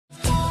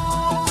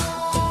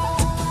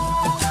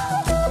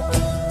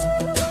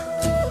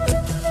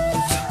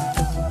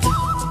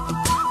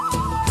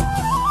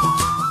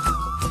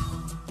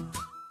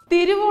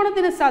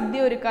തിരുവോണത്തിന് സദ്യ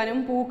ഒരുക്കാനും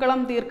പൂക്കളം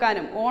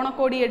തീർക്കാനും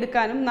ഓണക്കോടി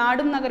എടുക്കാനും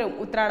നാടും നഗരവും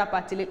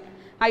ഉത്രാടപ്പാച്ചിലിൽ.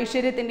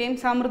 ഐശ്വര്യത്തിന്റെയും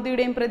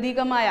സമൃദ്ധിയുടെയും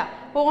പ്രതീകമായ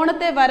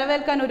ഓണത്തെ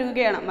വരവേൽക്കാൻ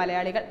ഒരുങ്ങുകയാണ്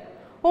മലയാളികൾ.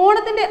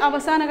 ഓണത്തിന്റെ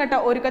അവസാനഘട്ട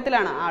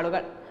ഒരുക്കത്തിലാണ്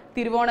ആളുകൾ.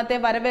 തിരുവോണത്തെ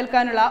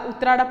വരവേൽക്കാനുള്ള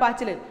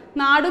ഉത്രാടപ്പാച്ചിലിൽ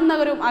നാടും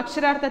നഗരവും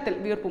അക്ഷരാർത്ഥത്തിൽ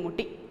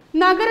വീർപ്പുമുട്ടി.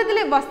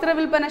 നഗരത്തിലെ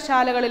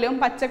വസ്ത്രവിൽപ്പനശാലകളിലും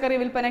പച്ചക്കറി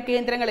വിൽപ്പന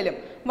കേന്ദ്രങ്ങളിലും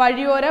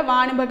വഴിയോര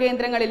വാണിഭ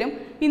കേന്ദ്രങ്ങളിലും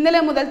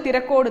ഇന്നലെ മുതൽ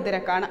തിരക്കോട്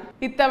തിരക്കാണ്.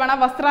 ഇത്തവണ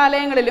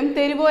വസ്ത്രാലയങ്ങളിലും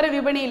തെരുവോര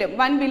വിപണിയിലും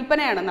വൻ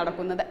വിൽപ്പനയാണ്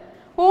നടക്കുന്നത്.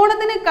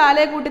 ഓണത്തിന്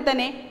കാലേ കൂട്ടി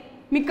തന്നെ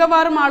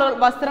മിക്കവാറും ആളുകൾ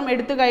വസ്ത്രം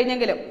എടുത്തു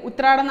കഴിഞ്ഞെങ്കിലും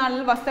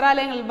ഉത്രാടനാളിൽ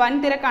വസ്ത്രാലയങ്ങളിൽ വൻ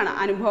തിരക്കാണ്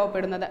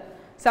അനുഭവപ്പെടുന്നത്.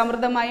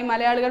 സമൃദ്ധമായി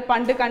മലയാളികൾ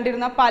പണ്ട്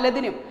കണ്ടിരുന്ന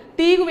പലതിനും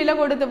തീവില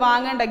കൊടുത്ത്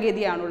വാങ്ങേണ്ട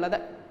ഗതിയാണുള്ളത്.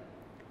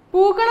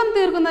 പൂക്കളം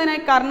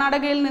തീർക്കുന്നതിനായി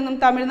കർണാടകയിൽ നിന്നും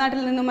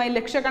തമിഴ്നാട്ടിൽ നിന്നുമായി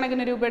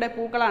ലക്ഷക്കണക്കിന് രൂപയുടെ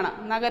പൂക്കളാണ്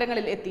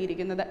നഗരങ്ങളിൽ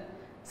എത്തിയിരിക്കുന്നത്.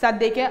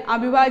 സദ്യയ്ക്ക്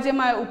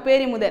അവിഭാജ്യമായ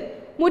ഉപ്പേരി മുതൽ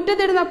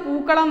മുറ്റത്തിടുന്ന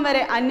പൂക്കളം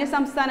വരെ അന്യ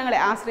സംസ്ഥാനങ്ങളെ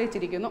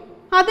ആശ്രയിച്ചിരിക്കുന്നു.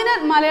 അതിനാൽ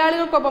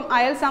മലയാളികൾക്കൊപ്പം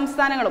അയൽ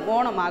സംസ്ഥാനങ്ങളും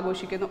ഓണം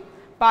ആഘോഷിക്കുന്നു.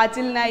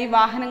 പാച്ചിലിനായി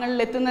വാഹനങ്ങളിൽ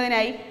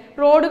എത്തുന്നതിനായി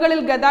റോഡുകളിൽ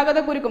ഗതാഗത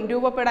കുരുക്കും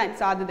രൂപപ്പെടാൻ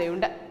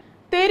സാധ്യതയുണ്ട്.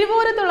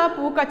 തെരുവോരത്തുള്ള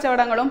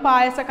പൂക്കച്ചവടങ്ങളും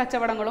പായസ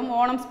കച്ചവടങ്ങളും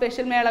ഓണം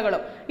സ്പെഷ്യൽ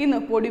മേളകളും ഇന്ന്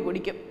പൊടി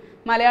പൊടിക്കും.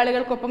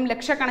 മലയാളികൾക്കൊപ്പം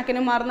ലക്ഷക്കണക്കിന്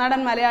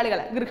മറുനാടൻ മലയാളികൾ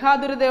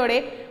ഗൃഹാതുരതയോടെ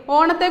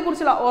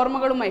ഓണത്തെക്കുറിച്ചുള്ള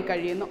ഓർമ്മകളുമായി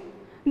കഴിയുന്നു.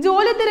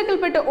 ജോലി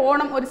തിരക്കിൽപ്പെട്ട്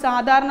ഓണം ഒരു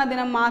സാധാരണ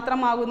ദിനം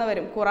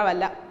മാത്രമാകുന്നവരും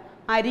കുറവല്ല.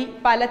 അരി,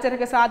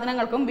 പലചരക്ക്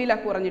സാധനങ്ങൾക്കും വില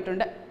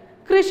കുറഞ്ഞിട്ടുണ്ട്.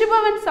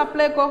 കൃഷിഭവൻ,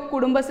 സപ്ലൈകോ,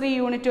 കുടുംബശ്രീ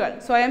യൂണിറ്റുകൾ,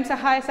 സ്വയം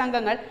സഹായ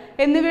സംഘങ്ങൾ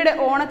എന്നിവയുടെ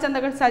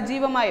ഓണച്ചന്തകൾ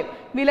സജീവമായും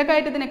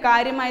വിലക്കയറ്റത്തിന്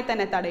കാര്യമായി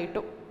തന്നെ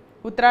തടയിട്ടു.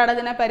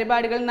 ഉത്രാടദിന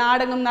പരിപാടികൾ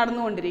നാടെങ്ങും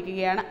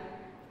നടന്നുകൊണ്ടിരിക്കുകയാണ്.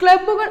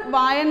 ക്ലബ്ബുകൾ,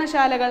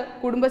 വായനശാലകൾ,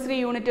 കുടുംബശ്രീ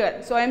യൂണിറ്റുകൾ,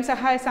 സ്വയം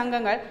സഹായ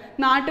സംഘങ്ങൾ,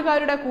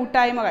 നാട്ടുകാരുടെ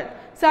കൂട്ടായ്മകൾ,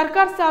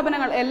 സർക്കാർ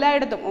സ്ഥാപനങ്ങൾ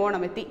എല്ലായിടത്തും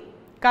ഓണമെത്തി.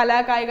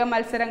 കലാകായിക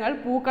മത്സരങ്ങൾ,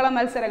 പൂക്കള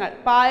മത്സരങ്ങൾ,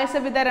 പായസ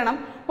വിതരണം,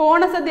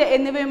 ഓണസദ്യ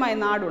എന്നിവയുമായി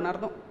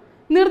നാടുണർന്നു.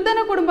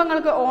 നിർധന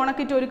കുടുംബങ്ങൾക്ക്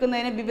ഓണക്കിറ്റ്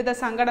ഒരുക്കുന്നതിന് വിവിധ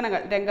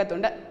സംഘടനകൾ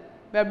രംഗത്തുണ്ട്.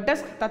 Web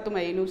desk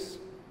Tatwamayi news.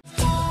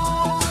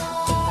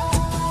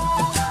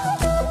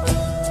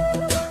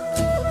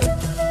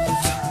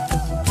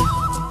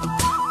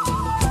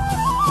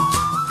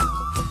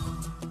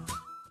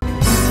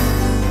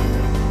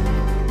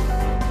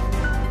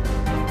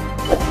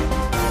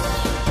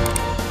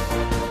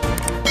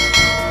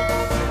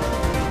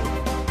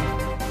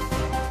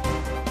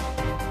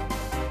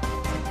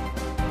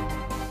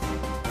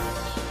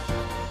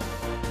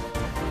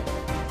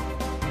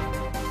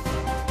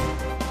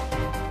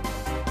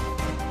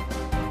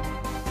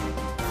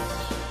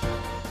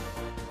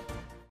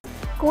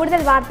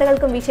 കൂടുതൽ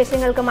വാർത്തകൾക്കും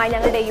വിശേഷങ്ങൾക്കുമായി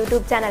ഞങ്ങളുടെ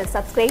യൂട്യൂബ് ചാനൽ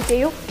സബ്സ്ക്രൈബ്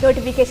ചെയ്യൂ.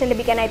 നോട്ടിഫിക്കേഷൻ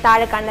ലഭിക്കാനായി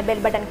താഴെ കാണുന്ന ബെൽ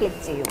ബട്ടൺ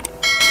ക്ലിക്ക് ചെയ്യൂ.